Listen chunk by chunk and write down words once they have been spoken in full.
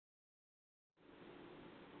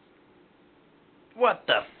What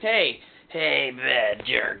the? Hey, bad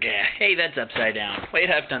jerk. Hey, that's upside down.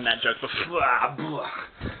 Wait, I've done that joke before.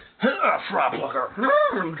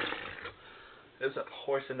 There's a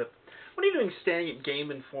horse in the. What are you doing standing at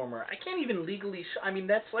Game Informer? I can't even legally. I mean,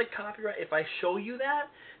 that's like copyright. If I show you that,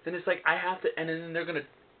 then it's like I have to, and then they're gonna,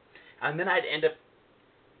 and then I'd end up.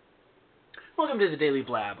 Welcome to the Daily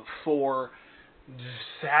Blabb for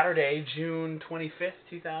Saturday, June 25th,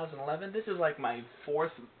 2011. This is like my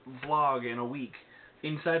fourth vlog in a week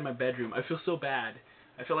inside my bedroom. I feel so bad.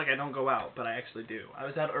 I feel like I don't go out, but I actually do. I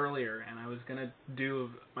was out earlier, and I was gonna do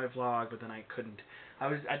my vlog, but then I couldn't. I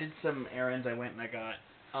did some errands. I went and I got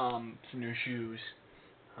some new shoes.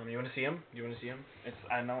 You want to see them? You want to see them?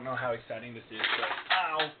 I don't know how exciting this is, but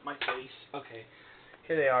ow, my face. Okay,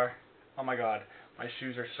 here they are. Oh my God, my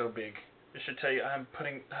shoes are so big. I should tell you, I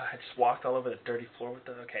just walked all over the dirty floor with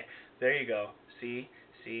them. Okay, there you go. See?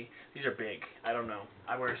 These are big. I don't know.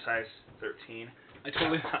 I wear a size 13. I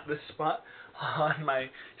totally thought this spot on my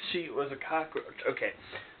sheet was a cockroach. Okay,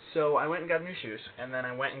 so I went and got new shoes, and then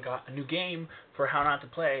I went and got a new game for How Not to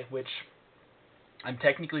Play, which I'm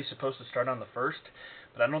technically supposed to start on the 1st,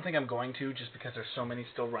 but I don't think I'm going to just because there's so many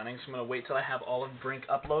still running, so I'm going to wait till I have all of Brink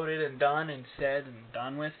uploaded and done and said and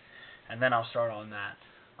done with, and then I'll start on that.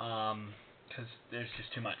 Because there's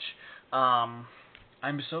just too much.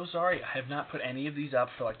 I'm so sorry. I have not put any of these up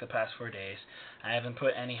for like the past 4 days. I haven't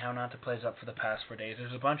put any How Not to Plays up for the past 4 days.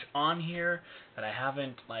 There's a bunch on here that I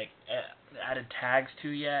haven't like added tags to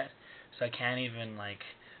yet, so I can't even like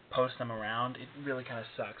post them around. It really kind of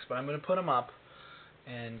sucks, but I'm gonna put them up.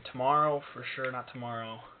 And tomorrow, for sure, not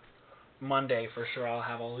tomorrow, Monday for sure, I'll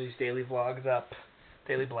have all these daily vlogs up.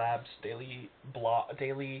 Daily Blabbs, daily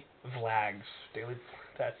vlogs,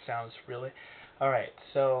 that sounds really. Alright,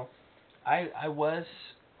 so I was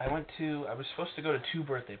supposed to go to 2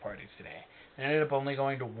 birthday parties today. I ended up only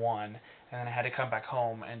going to 1, and then I had to come back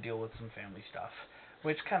home and deal with some family stuff,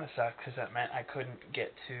 which kind of sucked because that meant I couldn't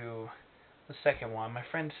get to the second one. My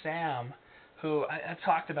friend Sam, who I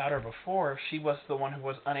talked about her before, she was the one who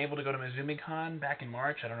was unable to go to MizumiCon back in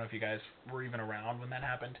March. I don't know if you guys were even around when that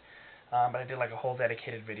happened. But I did like a whole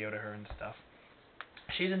dedicated video to her and stuff.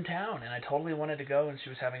 She's in town, and I totally wanted to go, and she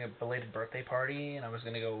was having a belated birthday party, and I was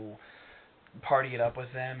going to go party it up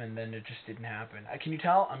with them, and then it just didn't happen. Can you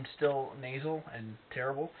tell I'm still nasal and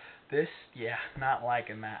terrible? Yeah, not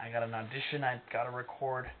liking that. I got an audition I got to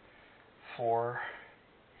record for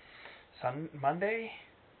Monday?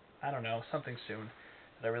 I don't know, something soon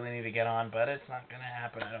that I really need to get on, but it's not going to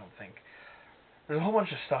happen, I don't think. There's a whole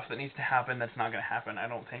bunch of stuff that needs to happen that's not going to happen, I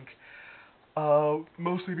don't think.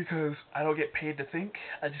 Mostly because I don't get paid to think.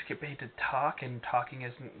 I just get paid to talk, and talking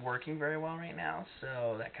isn't working very well right now,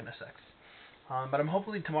 so that kind of sucks. But I'm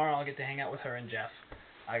hopefully tomorrow I'll get to hang out with her and Jeff.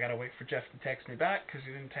 I gotta wait for Jeff to text me back, because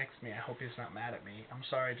he didn't text me. I hope he's not mad at me. I'm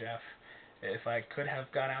sorry, Jeff. If I could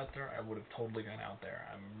have gone out there, I would have totally gone out there.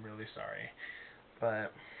 I'm really sorry.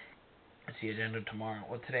 But it's the agenda tomorrow.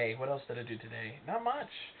 Well, today, what else did I do today? Not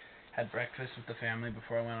much. Had breakfast with the family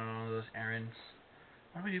before I went on all those errands.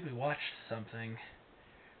 What did we do? We watched something.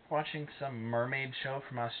 Watching some mermaid show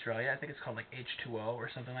from Australia. I think it's called like H2O or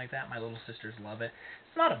something like that. My little sisters love it.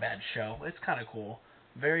 It's not a bad show. It's kind of cool.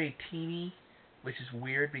 Very teeny, which is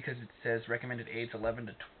weird because it says recommended age 11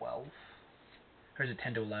 to 12. Or is it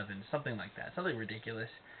 10 to 11? Something like that. Something ridiculous.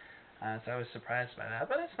 So I was surprised by that.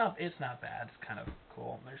 But it's not bad. It's kind of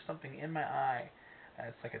cool. There's something in my eye.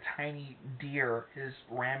 It's like a tiny deer is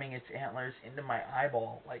ramming its antlers into my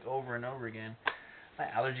eyeball like over and over again. My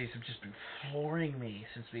allergies have just been flooring me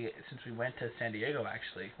since we went to San Diego,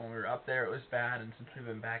 actually. When we were up there, it was bad, and since we've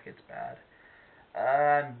been back, it's bad.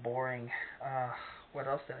 I'm boring. What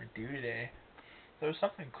else did I do today? There was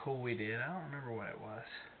something cool we did. I don't remember what it was.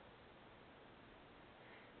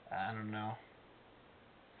 I don't know.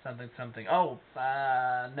 Something. Oh,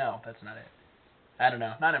 no, that's not it. I don't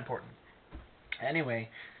know. Not important. Anyway,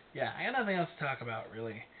 yeah, I got nothing else to talk about,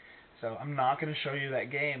 really. So I'm not going to show you that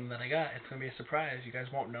game that I got. It's going to be a surprise. You guys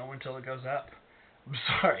won't know until it goes up. I'm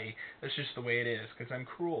sorry. That's just the way it is, because I'm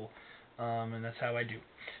cruel. And that's how I do.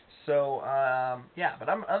 So, yeah, but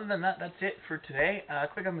other than that, that's it for today.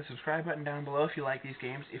 Click on the subscribe button down below if you like these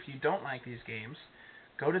games. If you don't like these games,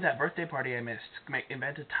 go to that birthday party I missed.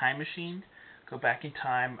 Invent a time machine. Go back in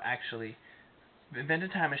time. Actually, invent a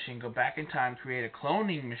time machine. Go back in time. Create a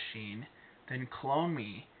cloning machine. Then clone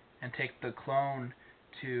me. And take the clone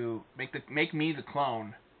to make me the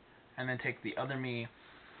clone, and then take the other me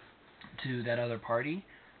to that other party,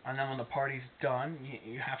 and then when the party's done,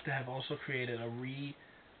 you have to have also created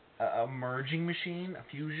a merging machine, a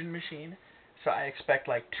fusion machine, So I expect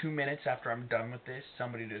like 2 minutes after I'm done with this,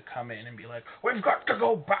 somebody to come in and be like, "We've got to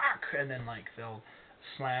go back," and then like they'll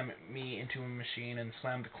slam me into a machine and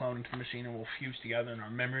slam the clone into the machine, and we'll fuse together, and our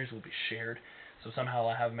memories will be shared. So somehow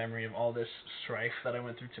I'll have memory of all this strife that I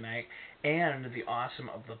went through tonight, and the awesome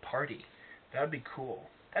of the party. That would be cool.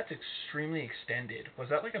 That's extremely extended. Was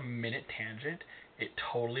that like a minute tangent? It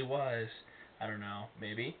totally was. I don't know.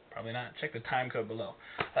 Maybe. Probably not. Check the time code below.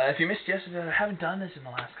 If you missed yesterday's, I haven't done this in the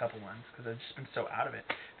last couple ones because I've just been so out of it.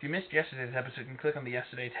 If you missed yesterday's episode, you can click on the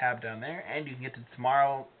Yesterday tab down there, and you can get to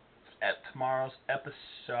tomorrow's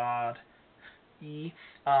episode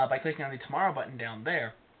by clicking on the Tomorrow button down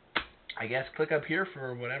there. I guess click up here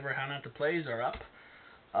for whatever How Not to Plays are up.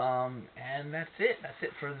 And that's it. That's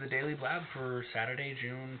it for the Daily Blabb for Saturday,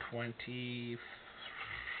 June 24th.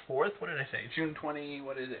 What did I say? June 20,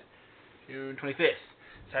 what is it? June 25th.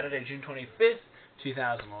 Saturday, June 25th,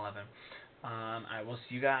 2011. I will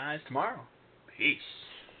see you guys tomorrow. Peace.